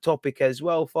on that topic as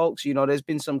well, folks, there's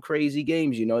been some crazy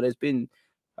games. There's been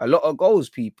a lot of goals,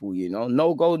 people,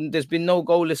 no goal. There's been no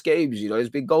goalless games, there's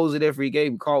been goals in every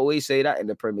game. Can't always say that in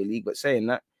the Premier League, but saying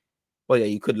that, well, yeah,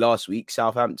 you could last week.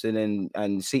 Southampton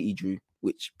and City drew,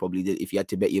 which probably did. If you had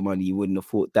to bet your money, you wouldn't have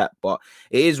thought that. But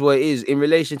it is what it is. In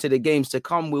relation to the games to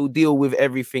come, we'll deal with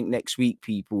everything next week,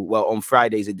 people. Well, on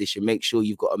Friday's edition, make sure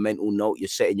you've got a mental note. You're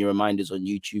setting your reminders on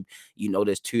YouTube.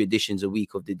 There's 2 editions a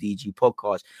week of the DG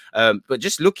podcast. But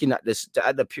just looking at this,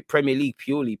 at the Premier League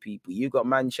purely, people, you've got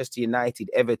Manchester United,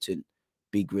 Everton.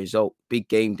 Big result, big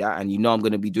game that, and I'm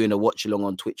going to be doing a watch along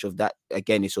on Twitch of that.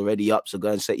 Again, it's already up, so go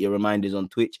and set your reminders on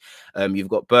Twitch. You've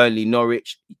got Burnley,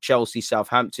 Norwich, Chelsea,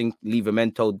 Southampton,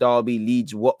 Livramento, Derby,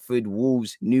 Leeds, Watford,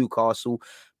 Wolves, Newcastle,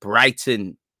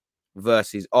 Brighton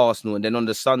versus Arsenal, and then on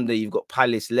the Sunday you've got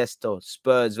Palace, Leicester,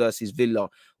 Spurs versus Villa,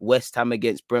 West Ham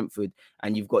against Brentford,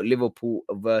 and you've got Liverpool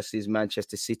versus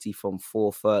Manchester City from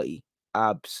 4:30.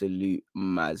 Absolute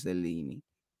Mazzolini.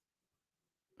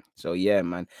 So yeah,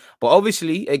 man. But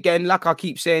obviously, again, like I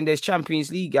keep saying, there's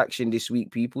Champions League action this week,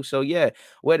 people. So yeah,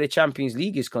 where the Champions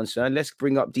League is concerned, let's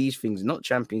bring up these things, not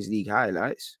Champions League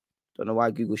highlights. Don't know why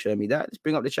Google showed me that. Let's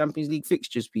bring up the Champions League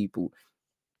fixtures, people.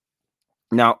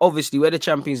 Now, obviously, where the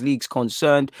Champions League's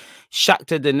concerned,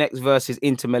 Shakhtar Donetsk versus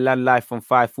Inter Milan live from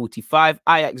 5:45.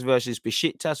 Ajax versus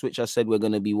Besiktas, which I said we're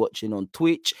going to be watching on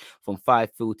Twitch from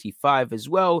 5:45 as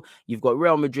well. You've got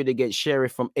Real Madrid against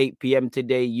Sheriff from 8 p.m.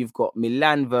 today. You've got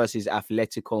Milan versus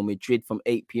Atletico Madrid from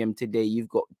 8 p.m. today. You've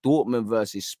got Dortmund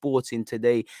versus Sporting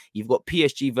today. You've got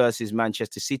PSG versus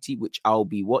Manchester City, which I'll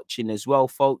be watching as well,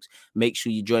 folks. Make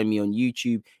sure you join me on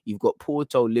YouTube. You've got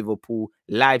Porto, Liverpool,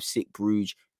 Leipzig,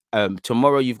 Bruges.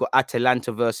 Tomorrow you've got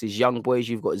Atalanta versus Young Boys.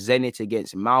 You've got Zenit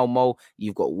against Malmo.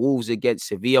 You've got Wolves against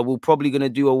Sevilla. We're probably gonna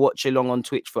do a watch along on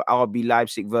Twitch for RB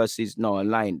Leipzig versus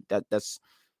online. That's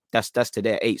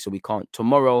today at 8, so we can't.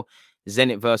 Tomorrow,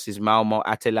 Zenit versus Malmo,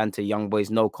 Atalanta Young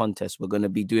Boys, no contest. We're gonna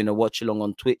be doing a watch along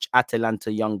on Twitch. Atalanta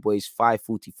Young Boys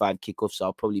 5:45 kickoff, so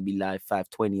I'll probably be live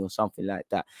 5:20 or something like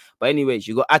that. But anyways,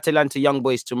 you got Atalanta Young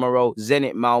Boys tomorrow,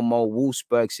 Zenit Malmo,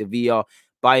 Wolfsburg Sevilla,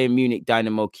 Bayern Munich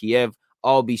Dynamo Kiev,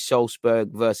 RB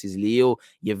Salzburg versus Lille,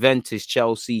 Juventus,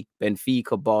 Chelsea,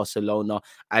 Benfica, Barcelona,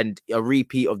 and a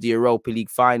repeat of the Europa League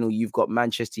final. You've got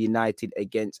Manchester United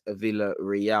against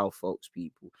Villarreal, folks,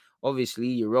 people. Obviously,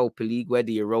 Europa League, where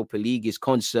the Europa League is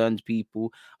concerned,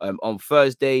 people. On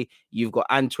Thursday, you've got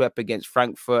Antwerp against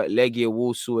Frankfurt, Legia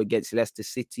Warsaw against Leicester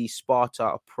City,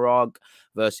 Sparta Prague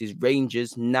versus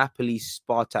Rangers, Napoli,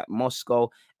 Spartak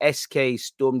Moscow, SK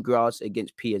Sturm Graz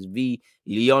against PSV,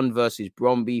 Lyon versus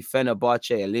Brøndby,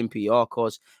 Fenerbahce,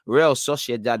 Olympiacos, Real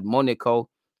Sociedad Monaco,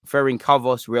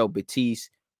 Ferencváros, Real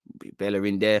Betis,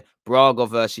 Bellerin there, Braga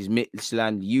versus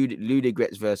Midtjylland,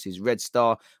 Ludogorets versus Red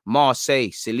Star, Marseille,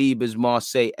 Saliba's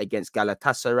Marseille against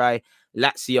Galatasaray,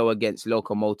 Lazio against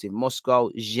Lokomotiv Moscow,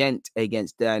 Gent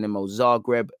against Dynamo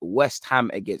Zagreb, West Ham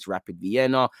against Rapid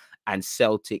Vienna, and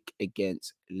Celtic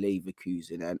against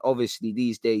Leverkusen. And obviously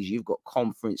these days you've got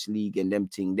Conference League and them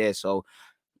thing there, so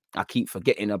I keep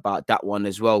forgetting about that one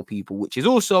as well, people, which is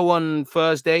also on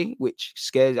Thursday, which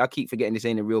scares. I keep forgetting this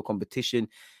ain't a real competition.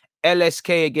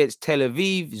 LSK against Tel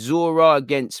Aviv, Zora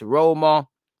against Roma,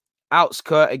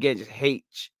 Outskirt against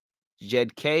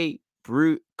HZK,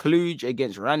 Cluj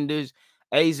against Randers,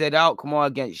 AZ Alkmaar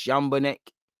against Jambonek,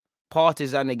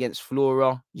 Partizan against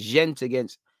Flora, Gent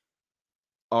against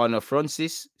Arna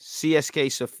Francis,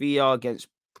 CSK Sofia against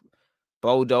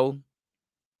Bodo,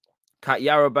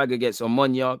 Katjarabag against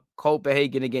Omonia,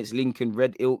 Copenhagen against Lincoln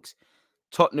Red Ilks,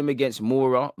 Tottenham against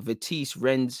Mora, Vitesse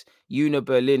Rennes, Una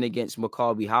Berlin against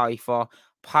Maccabi Haifa,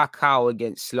 Pakao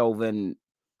against Slovan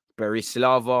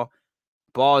Bratislava,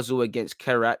 Basel against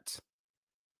Kerat,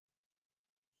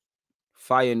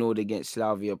 Feyenoord against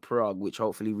Slavia Prague, which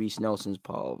hopefully Reece Nelson's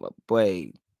part of. But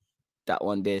boy, that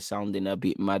one there sounding a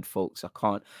bit mad, folks. I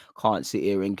can't sit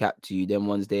here and cap to you. Them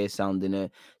ones there sounding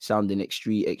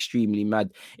extremely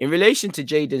mad. In relation to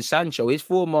Jadon Sancho, his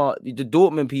former the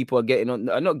Dortmund people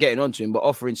are not getting onto him, but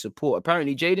offering support.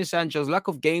 Apparently, Jadon Sancho's lack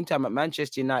of game time at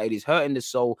Manchester United is hurting the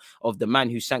soul of the man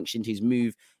who sanctioned his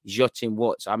move, Jotin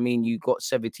Watts. I mean, you got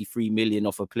 73 million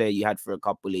off a player you had for a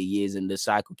couple of years, and the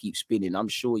cycle keeps spinning. I'm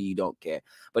sure you don't care.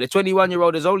 But the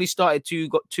 21-year-old has only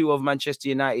got two of Manchester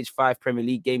United's 5 Premier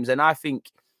League games. And I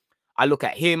think I look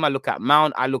at him, I look at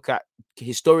Mount, I look at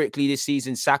historically this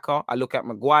season, Saka, I look at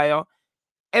Maguire,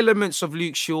 elements of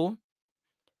Luke Shaw.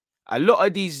 A lot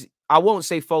of these, I won't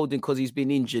say Foden because he's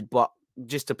been injured, but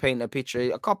just to paint a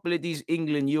picture, a couple of these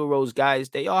England Euros guys,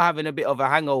 they are having a bit of a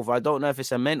hangover. I don't know if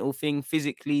it's a mental thing,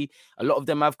 physically. A lot of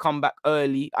them have come back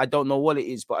early. I don't know what it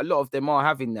is, but a lot of them are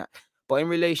having that. But in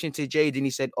relation to Jadon, he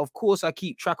said, of course, I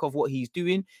keep track of what he's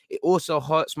doing. It also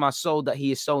hurts my soul that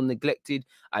he is so neglected.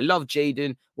 I love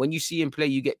Jadon. When you see him play,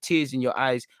 you get tears in your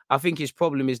eyes. I think his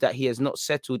problem is that he has not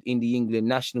settled in the England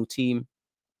national team.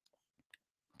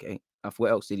 Okay.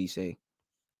 What else did he say?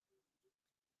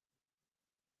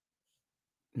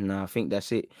 No, I think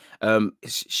that's it.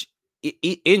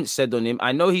 Ince said on him,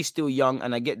 I know he's still young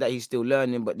and I get that he's still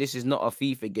learning, but this is not a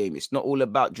FIFA game. It's not all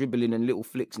about dribbling and little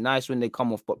flicks. Nice when they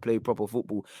come off, but play proper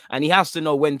football. And he has to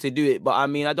know when to do it. But I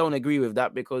mean, I don't agree with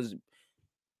that because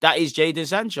that is Jadon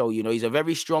Sancho. You know, he's a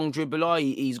very strong dribbler.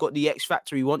 He's got the X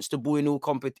factor. He wants the ball in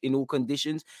all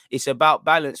conditions. It's about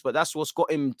balance, but that's what's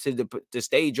got him to the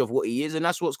stage of what he is, and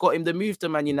that's what's got him the move to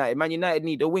Man United. Man United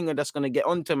need a winger that's going to get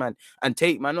onto man and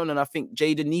take man on, and I think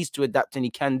Jadon needs to adapt, and he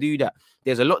can do that.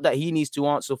 There's a lot that he needs to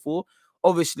answer for.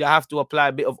 Obviously, I have to apply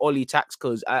a bit of Ollie tax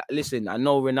because, listen, I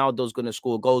know Ronaldo's going to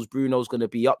score goals. Bruno's going to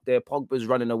be up there. Pogba's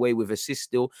running away with assists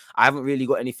still. I haven't really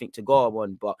got anything to go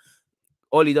on, but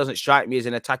Ollie doesn't strike me as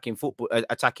an attacking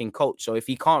coach. So if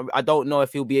he can't, I don't know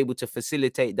if he'll be able to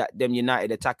facilitate them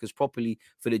United attackers properly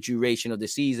for the duration of the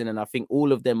season. And I think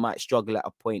all of them might struggle at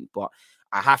a point, but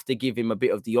I have to give him a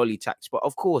bit of the Ollie tax. But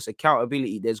of course,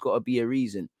 accountability, there's got to be a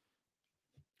reason.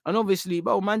 And obviously,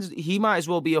 he might as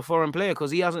well be a foreign player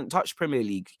because he hasn't touched Premier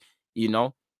League, you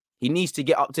know. He needs to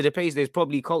get up to the pace. There's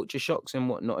probably culture shocks and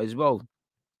whatnot as well.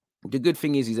 The good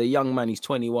thing is he's a young man. He's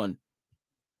 21.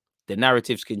 The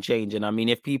narratives can change. And I mean,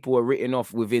 if people were written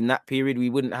off within that period, we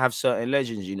wouldn't have certain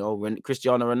legends, you know. When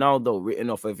Cristiano Ronaldo written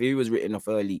off, if he was written off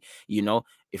early, you know,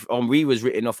 if Henry was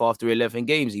written off after 11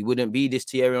 games, he wouldn't be this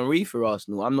Thierry Henry for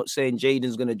Arsenal. I'm not saying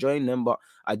Jadon's going to join them, but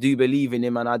I do believe in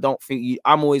him. And I don't think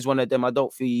I'm always one of them. I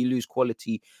don't feel you lose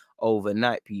quality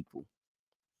overnight, people.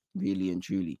 Really and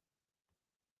truly.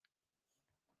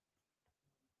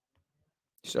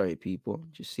 Sorry, people.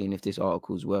 Just seeing if this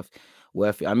article's worth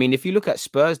it. I mean, if you look at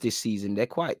Spurs this season, they're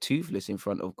quite toothless in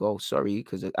front of goal. Sorry,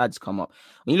 because the ads come up.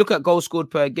 When you look at goals scored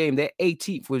per game, they're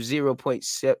 18th with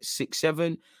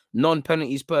 0.67.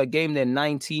 Non-penalties per game, they're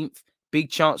 19th. Big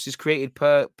chances created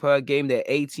per game, they're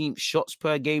 18th. Shots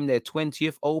per game, they're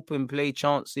 20th. Open play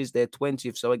chances, they're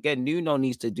 20th. So again, Nuno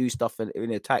needs to do stuff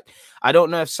in attack. I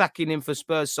don't know if sacking him for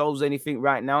Spurs solves anything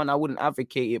right now, and I wouldn't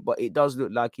advocate it, but it does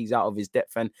look like he's out of his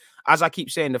depth. And as I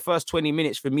keep saying, the first 20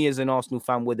 minutes for me as an Arsenal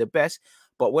fan were the best.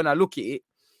 But when I look at it,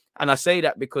 and I say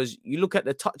that because you look at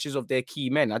the touches of their key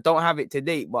men. I don't have it to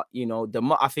date, but you know,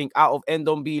 I think out of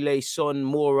Ndombele, Son,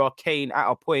 Moura, Kane,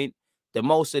 at a point, the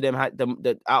most of them had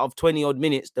the out of 20 odd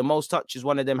minutes, the most touches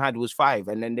one of them had was 5.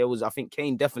 And then there was, I think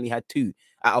Kane definitely had 2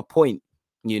 at a point.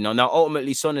 You know, now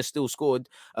ultimately Son has still scored.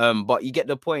 But you get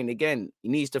the point. Again, he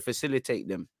needs to facilitate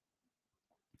them.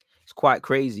 It's quite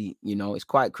crazy, you know, it's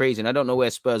quite crazy. And I don't know where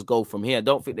Spurs go from here. I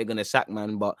don't think they're gonna sack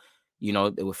man, but you know,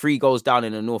 there were 3 goals down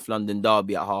in the North London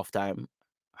derby at halftime.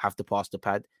 Have to pass the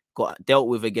pad. Got dealt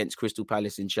with against Crystal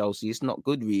Palace and Chelsea. It's not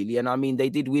good, really. And I mean, they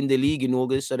did win the league in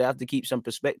August, so they have to keep some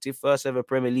perspective. First ever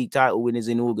Premier League title winners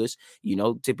in August. You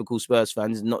know, typical Spurs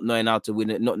fans, not knowing how to win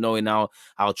it, not knowing how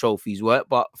trophies work.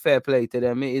 But fair play to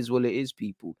them. It is what it is,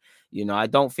 people. You know, I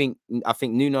think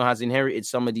Nuno has inherited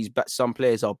some of these. Some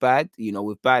players are bad, you know,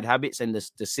 with bad habits, and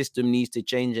the system needs to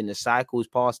change, and the cycle's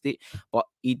past it. But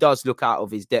he does look out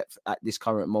of his depth at this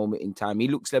current moment in time. He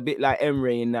looks a bit like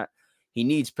Emre in that. He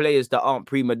needs players that aren't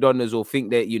prima donnas or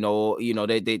think that, you know,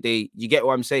 they you get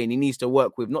what I'm saying. He needs to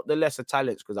work with not the lesser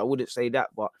talents, because I wouldn't say that,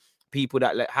 but people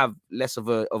that have less of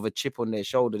a chip on their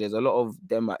shoulder. There's a lot of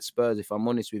them at Spurs, if I'm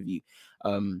honest with you.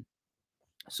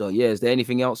 So yeah, is there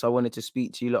anything else I wanted to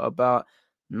speak to you lot about?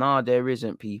 Nah, there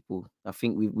isn't, people. I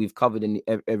think we've covered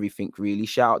everything really.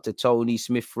 Shout out to Tony,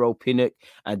 Smith Rowe, Pinnock,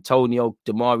 Antonio,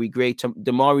 Damari Gray.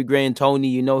 Damari Gray and Tony,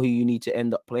 you know who you need to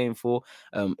end up playing for.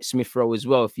 Smith Rowe as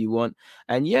well if you want.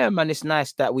 And yeah, man, it's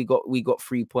nice that we got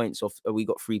 3 points off. We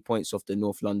got 3 points off the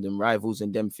North London rivals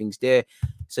and them things there.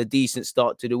 It's a decent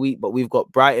start to the week, but we've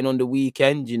got Brighton on the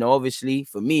weekend. You know, obviously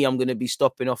for me, I'm gonna be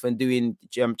stopping off and doing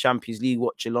Champions League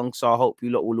watch along. So I hope you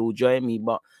lot will all join me,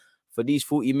 but for these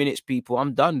 40 minutes, people,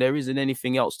 I'm done. There isn't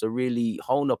anything else to really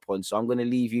hone up on. So I'm going to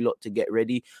leave you lot to get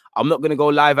ready. I'm not going to go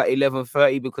live at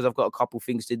 11:30 because I've got a couple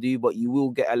things to do, but you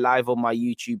will get a live on my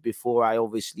YouTube before I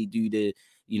obviously do the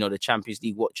Champions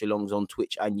League watch-alongs on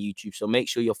Twitch and YouTube. So make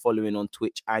sure you're following on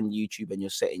Twitch and YouTube and you're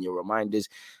setting your reminders.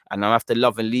 And I have to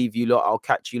love and leave you lot. I'll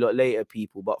catch you lot later,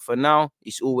 people. But for now,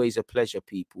 it's always a pleasure,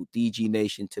 people. DG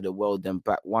Nation to the world and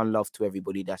back. One love to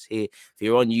everybody that's here. If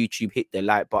you're on YouTube, hit the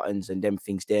like buttons and them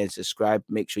things there and subscribe.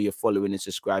 Make sure you're following and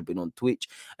subscribing on Twitch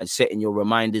and setting your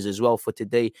reminders as well for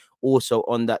today. Also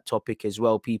on that topic as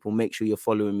well, people, make sure you're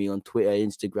following me on Twitter,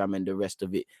 Instagram, and the rest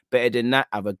of it. Better than that,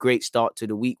 have a great start to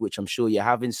the week, which I'm sure you're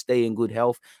having. Stay in good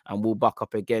health, and we'll back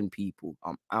up again, people.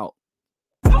 I'm out.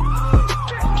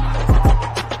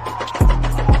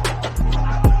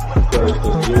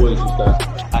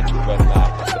 I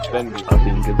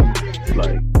think it's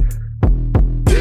like